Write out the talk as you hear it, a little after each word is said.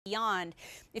beyond.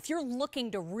 If you're looking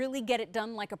to really get it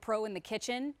done like a pro in the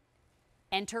kitchen,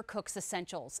 enter Cook's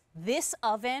Essentials. This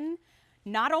oven,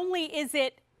 not only is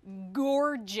it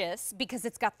gorgeous because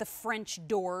it's got the French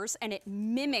doors and it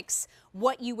mimics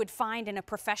what you would find in a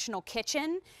professional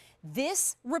kitchen,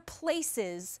 this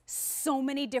replaces so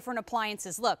many different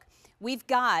appliances. Look, we've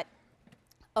got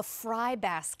a fry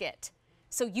basket,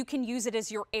 so you can use it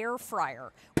as your air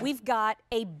fryer. We've got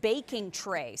a baking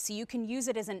tray, so you can use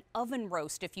it as an oven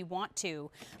roast if you want to,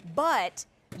 but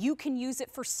you can use it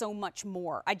for so much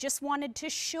more. I just wanted to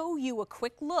show you a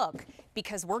quick look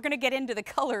because we're gonna get into the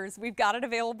colors. We've got it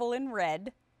available in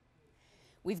red.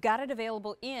 We've got it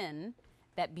available in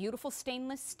that beautiful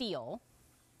stainless steel.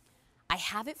 I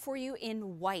have it for you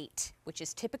in white, which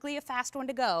is typically a fast one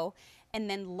to go. And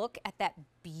then look at that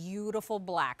beautiful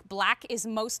black. Black is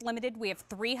most limited. We have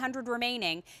 300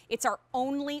 remaining. It's our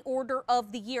only order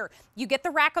of the year. You get the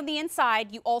rack on the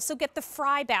inside. You also get the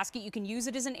fry basket. You can use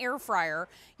it as an air fryer.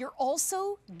 You're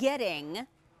also getting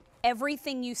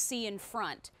everything you see in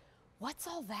front. What's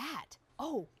all that?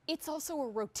 Oh, it's also a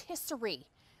rotisserie.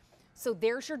 So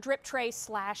there's your drip tray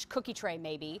 / cookie tray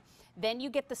maybe. Then you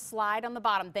get the slide on the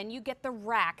bottom, then you get the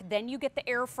rack, then you get the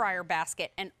air fryer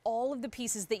basket and all of the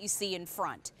pieces that you see in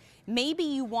front. Maybe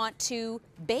you want to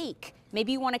bake.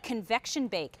 Maybe you want a convection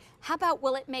bake. How about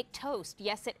will it make toast?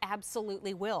 Yes, it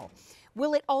absolutely will.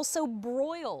 Will it also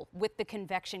broil with the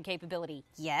convection capability?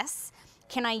 Yes.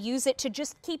 Can I use it to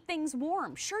just keep things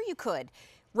warm? Sure you could.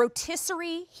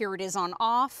 Rotisserie, here it is on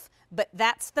off, but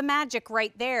that's the magic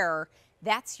right there.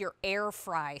 That's your air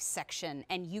fry section,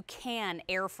 and you can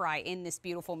air fry in this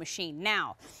beautiful machine.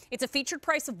 Now, it's a featured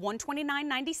price of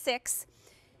 $129.96.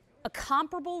 A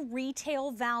comparable retail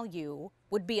value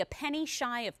would be a penny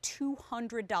shy of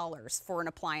 $200 for an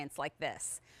appliance like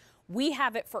this. We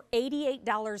have it for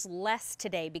 $88 less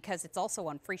today because it's also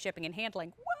on free shipping and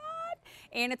handling. What?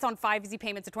 And it's on 5 easy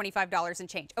payments of $25 and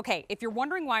change. Okay, if you're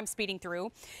wondering why I'm speeding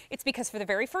through, it's because for the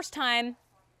very first time,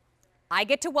 I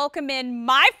get to welcome in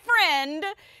my friend,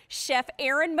 Chef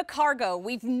Aaron McCargo.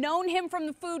 We've known him from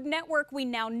the Food Network. We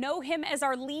now know him as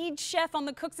our lead chef on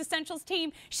the Cook's Essentials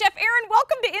team. Chef Aaron,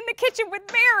 welcome to In the Kitchen with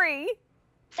Mary.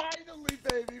 Finally,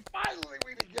 baby, finally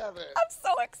we together. I'm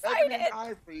so excited.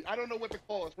 I don't know what to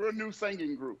call us. We're a new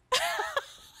singing group.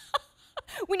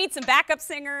 We need some backup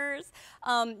singers.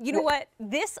 You know what?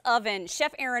 This oven,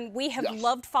 Chef Aaron, we have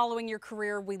loved following your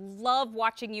career. We love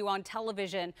watching you on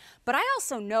television. But I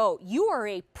also know you are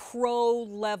a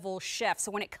pro-level chef.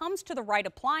 So when it comes to the right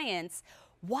appliance,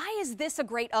 why is this a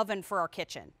great oven for our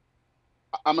kitchen?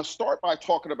 I'm going to start by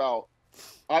talking about,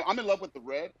 I'm in love with the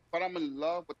red, but I'm in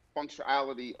love with the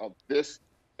functionality of this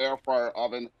air fryer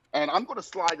oven. And I'm going to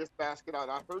slide this basket out.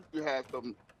 I heard you had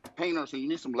some containers and you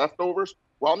need some leftovers.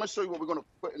 Well, I'm going to show you what we're going to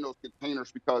put in those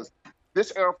containers because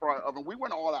this air fryer oven, we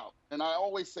went all out. And I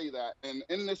always say that. And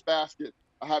in this basket,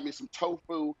 I have me some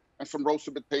tofu and some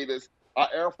roasted potatoes. I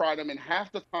air fry them in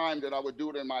half the time that I would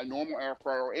do it in my normal air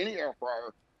fryer or any air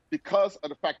fryer because of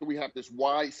the fact that we have this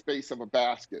wide space of a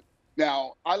basket.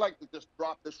 Now, I like to just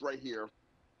drop this right here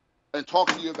and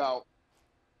talk to you about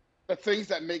the things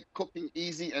that make cooking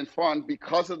easy and fun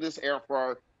because of this air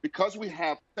fryer, because we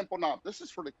have simple knobs. This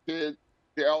is for the kids,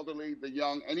 the elderly, the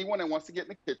young, anyone that wants to get in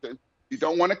the kitchen. You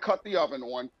don't want to cut the oven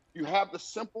on. You have the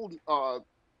simple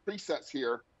presets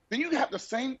here. Then you have the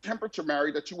same temperature,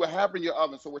 Mary, that you would have in your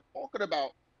oven. So we're talking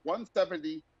about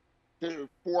 170 to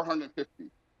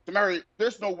 450. So Mary,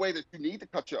 there's no way that you need to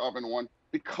cut your oven on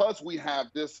because we have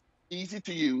this easy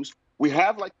to use. We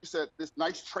have, like you said, this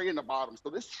nice tray in the bottom. So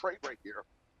this tray right here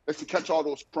is to catch all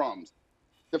those crumbs.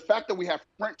 The fact that we have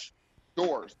French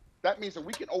doors, that means that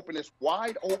we can open this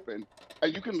wide open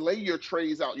and you can lay your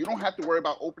trays out. You don't have to worry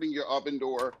about opening your oven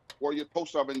door or your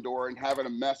toast oven door and having a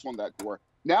mess on that door.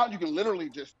 Now you can literally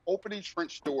just open these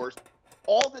French doors.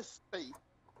 All this space,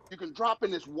 you can drop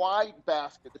in this wide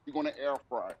basket if you're going to air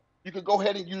fry. You can go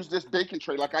ahead and use this baking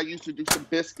tray like I used to do some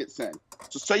biscuits in.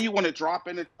 So say you want to drop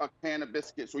in a can of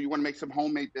biscuits or you want to make some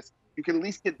homemade biscuits, you can at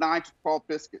least get 9 to 12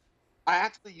 biscuits. I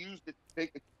actually used it to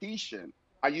bake a quiche in.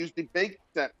 I used the bake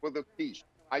set for the quiche.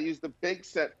 I use the bake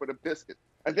set for the biscuits.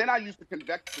 And then I use the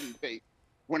convection bake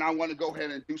when I want to go ahead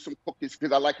and do some cookies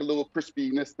because I like a little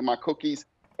crispiness to my cookies.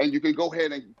 And you can go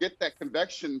ahead and get that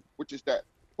convection, which is that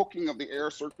cooking of the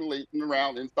air circulating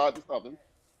around inside this oven.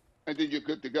 And then you're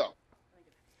good to go.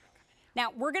 Now,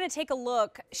 we're going to take a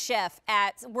look, Chef,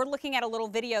 we're looking at a little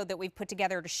video that we've put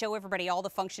together to show everybody all the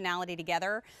functionality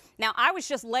together. Now, I was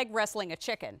just leg wrestling a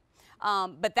chicken,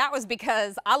 but that was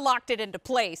because I locked it into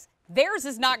place. Theirs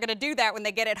is not going to do that when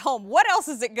they get it home. What else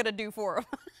is it going to do for them?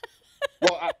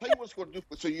 Well, I'll tell you what it's going to do.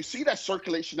 So you see that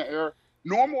circulation of air?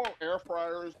 Normal air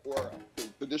fryers or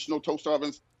traditional toaster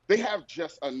ovens, they have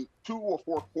just 2 or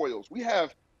 4 coils. We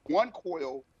have one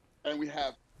coil and we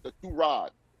have the 2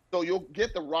 rods. So you'll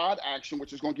get the rod action,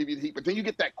 which is going to give you the heat, but then you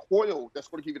get that coil that's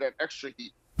going to give you that extra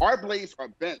heat. Our blades are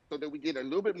bent so that we get a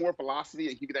little bit more velocity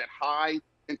and give you that high,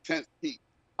 intense heat.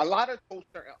 A lot of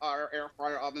toaster air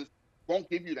fryer ovens won't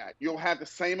give you that. You'll have the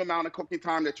same amount of cooking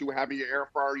time that you would have in your air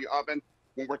fryer or your oven.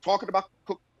 When we're talking about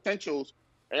cook essentials,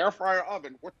 air fryer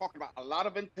oven, we're talking about a lot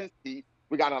of intense heat.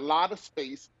 We got a lot of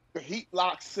space. The heat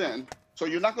locks in, so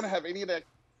you're not going to have any of that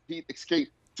heat escape.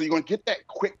 So you're going to get that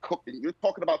quick cooking. You're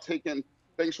talking about taking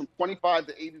things from 25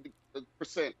 to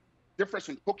 80% difference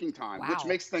in cooking time, which Wow.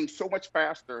 makes things so much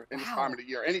faster in this time Wow. of the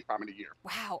year, any time of the year.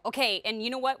 Wow. Okay. And you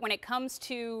know what? When it comes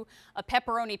to a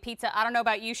pepperoni pizza, I don't know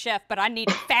about you, chef, but I need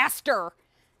it faster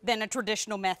than a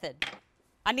traditional method.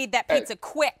 I need that Hey, pizza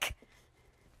quick.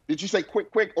 did you say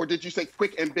quick, or did you say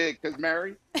quick and big? Because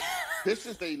Mary, this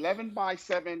is the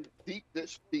 11x7 deep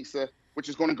dish pizza, which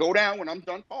is going to go down when I'm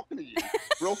done talking to you,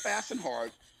 real fast and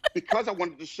hard, because I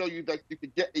wanted to show you that you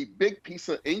could get a big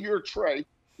pizza in your tray,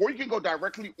 or you can go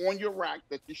directly on your rack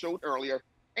that you showed earlier.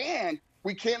 And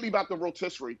we can't leave out the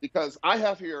rotisserie, because I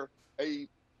have here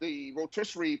the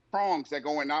rotisserie prongs that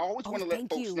go in. Now, I always Oh, want to let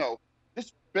thank folks you. know,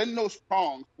 just bend those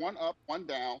prongs, one up, one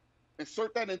down,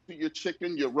 insert that into your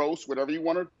chicken, your roast, whatever you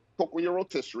want to cook with your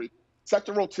rotisserie. Set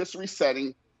the rotisserie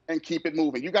setting and keep it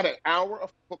moving. You got an hour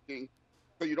of cooking,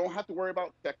 so you don't have to worry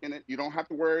about checking it. You don't have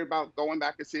to worry about going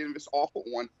back and seeing if it's off or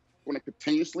on. It's going to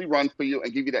continuously run for you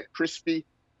and give you that crispy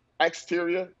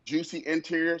exterior, juicy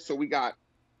interior. So we got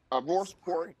a roast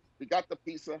pork. We got the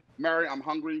pizza. Mary, I'm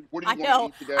hungry. What do I you want to know,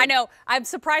 eat today? I know. I'm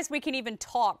surprised we can even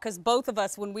talk because both of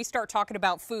us, when we start talking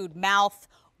about food, mouth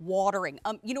watering.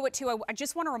 You know what, too? I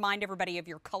just want to remind everybody of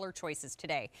your color choices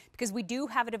today because we do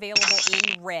have it available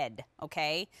in red,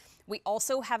 okay? We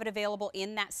also have it available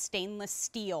in that stainless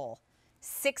steel.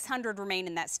 600 remain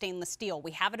in that stainless steel.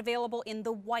 We have it available in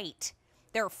the white.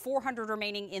 There are 400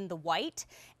 remaining in the white,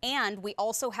 and we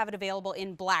also have it available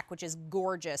in black, which is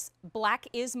gorgeous. Black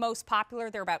is most popular.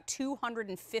 There are about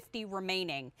 250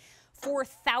 remaining.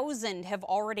 4,000 have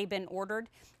already been ordered.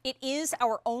 It is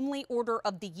our only order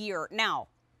of the year. Now,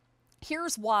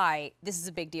 here's why this is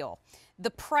a big deal.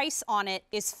 The price on it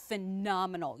is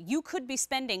phenomenal. You could be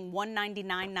spending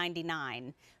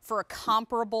 $199.99 for a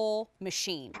comparable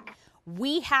machine.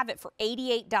 We have it for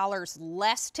 $88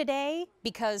 less today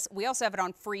because we also have it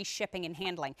on free shipping and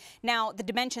handling. Now, the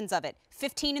dimensions of it,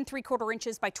 15 3/4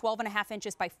 inches by 12.5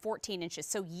 inches by 14 inches.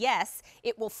 So yes,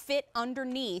 it will fit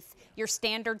underneath your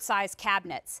standard size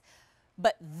cabinets.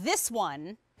 But this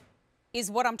one is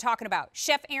what I'm talking about.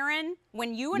 Chef Aaron,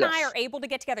 when you and I Yes. are able to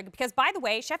get together, because by the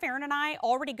way, Chef Aaron and I,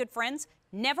 already good friends,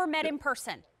 never met in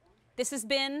person. This has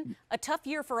been a tough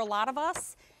year for a lot of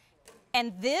us.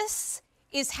 And this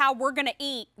is how we're gonna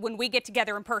eat when we get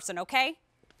together in person, okay?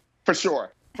 For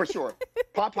sure, for sure.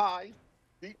 Popeyes,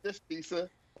 deep dish pizza,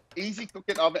 easy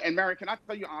cooking oven. And Mary, can I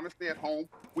tell you honestly, at home,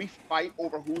 we fight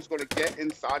over who's going to get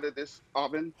inside of this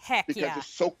oven Heck because yeah. it's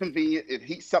so convenient. It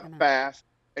heats up fast.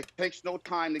 It takes no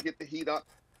time to get the heat up.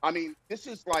 I mean, this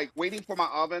is like waiting for my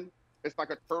oven. It's like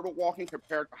a turtle walking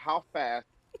compared to how fast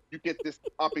you get this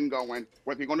up and going,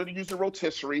 whether you're going to use a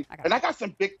rotisserie. And I got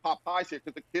some big Popeyes here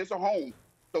because the kids are home.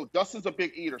 So Dustin's a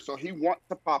big eater, so he wants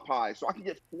the Popeyes. So I can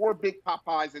get 4 big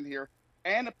Popeyes in here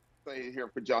and a pizza in here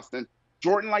for Justin.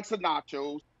 Jordan likes the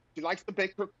nachos. She likes to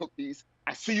bake her cookies.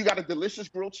 I see you got a delicious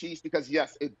grilled cheese because,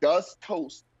 yes, it does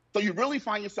toast. So you really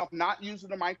find yourself not using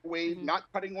the microwave, not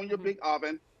cutting on your big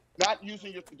oven, not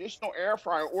using your traditional air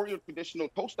fryer or your traditional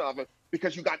toaster oven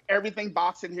because you got everything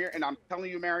boxed in here. And I'm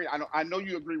telling you, Mary, I know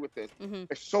you agree with this.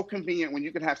 It's so convenient when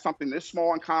you can have something this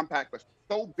small and compact, but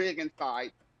so big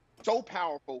inside, so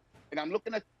powerful. And I'm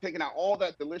looking at taking out all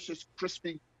that delicious,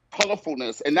 crispy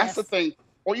colorfulness. And that's the Yes. thing,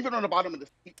 or even on the bottom of this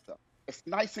pizza. It's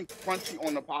nice and crunchy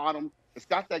on the bottom. It's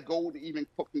got that gold, even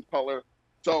cooking color.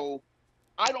 So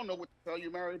I don't know what to tell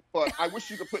you, Mary, but I wish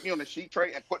you could put me on the sheet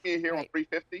tray and put me in here on Right.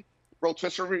 350.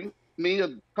 Rotisserie me a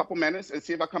couple minutes and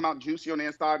see if I come out juicy on the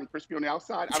inside and crispy on the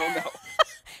outside. I don't know.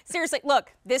 Seriously,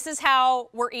 look, this is how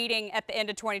we're eating at the end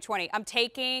of 2020. I'm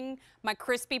taking my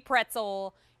crispy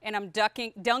pretzel and I'm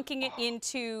dunking it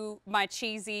into my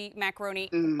cheesy macaroni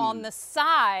on the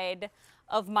side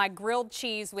of my grilled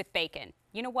cheese with bacon.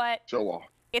 You know what? Show off.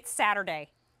 It's Saturday.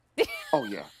 Oh,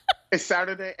 yeah. It's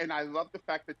Saturday, and I love the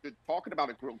fact that you're talking about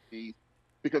a grilled cheese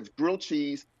because grilled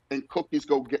cheese and cookies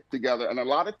go get together. And a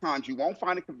lot of times you won't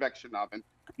find a convection oven.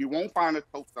 You won't find a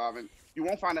toast oven. You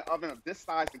won't find an oven of this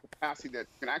size and capacity that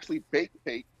can actually bake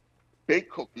cake, bake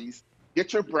cookies,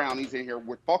 get your brownies in here.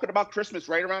 We're talking about Christmas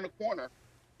right around the corner.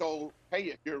 So, hey,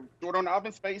 if you're short on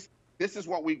oven space, this is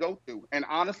what we go to. And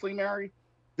honestly, Mary,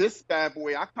 this bad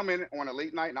boy, I come in on a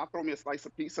late night and I throw me a slice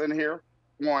of pizza in here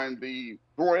on the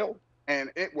broil,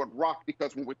 and it would rock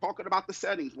because when we're talking about the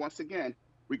settings, once again,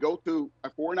 we go to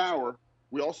for an hour.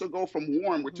 We also go from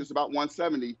warm, which is about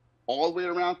 170, all the way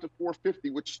around to 450,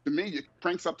 which to me, it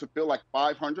cranks up to feel like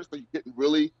 500. So you're getting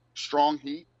really strong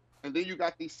heat. And then you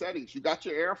got these settings. You got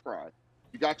your air fry.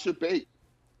 You got your bake.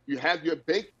 You have your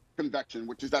bake convection,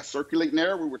 which is that circulating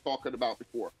air we were talking about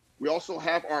before. We also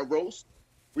have our roast.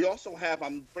 We also have,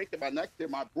 I'm breaking my neck there,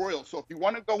 my broil. So if you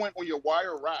want to go in on your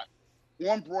wire rack,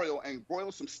 on broil and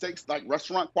broil some steaks like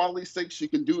restaurant quality steaks, you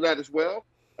can do that as well.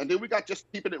 And then we got just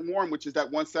keeping it warm, which is that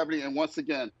 170. And once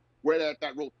again, we're at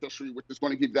that rotisserie, which is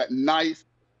going to give you that nice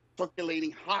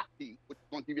circulating hot heat, which is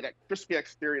going to give you that crispy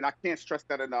exterior. And I can't stress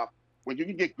that enough. When you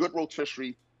can get good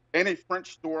rotisserie in a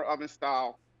French door oven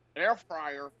style, air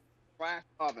fryer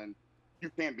 / oven,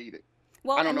 you can't beat it.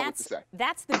 Well, I don't and know what to say.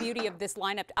 That's the beauty of this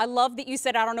lineup. I love that you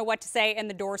said, I don't know what to say, and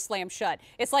the door slammed shut.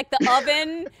 It's like the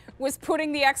oven was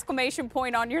putting the exclamation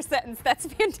point on your sentence. That's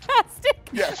fantastic.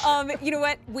 Yes. You know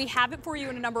what? We have it for you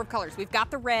in a number of colors. We've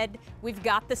got the red. We've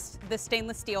got the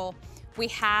stainless steel. We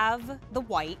have the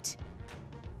white.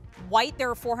 White, there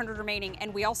are 400 remaining,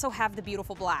 and we also have the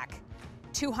beautiful black.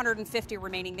 250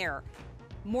 remaining there.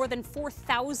 More than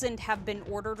 4,000 have been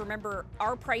ordered. Remember,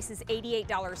 our price is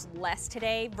 $88 less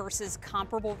today versus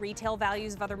comparable retail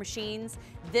values of other machines.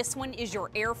 This one is your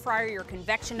air fryer, your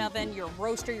convection oven, your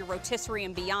roaster, your rotisserie,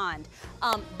 and beyond.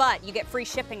 But you get free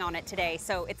shipping on it today,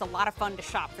 so it's a lot of fun to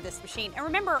shop for this machine. And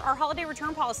remember, our holiday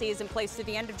return policy is in place through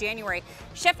the end of January.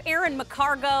 Chef Aaron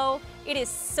McCargo, it is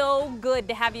so good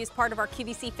to have you as part of our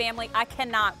QVC family. I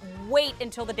cannot wait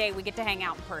until the day we get to hang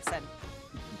out in person.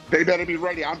 They better be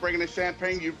ready. I'm bringing the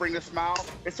champagne. You bring the smile.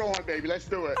 It's on, baby. Let's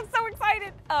do it. I'm so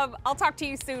excited. I'll talk to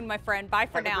you soon, my friend. Bye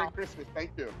for now. Have a great Christmas.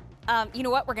 Thank you. You know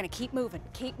what? We're going to keep moving.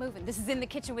 Keep moving. This is In the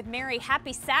Kitchen with Mary.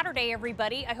 Happy Saturday,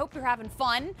 everybody. I hope you're having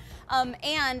fun.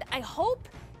 And I hope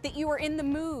that you are in the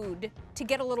mood to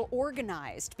get a little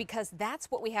organized, because that's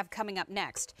what we have coming up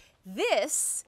next. This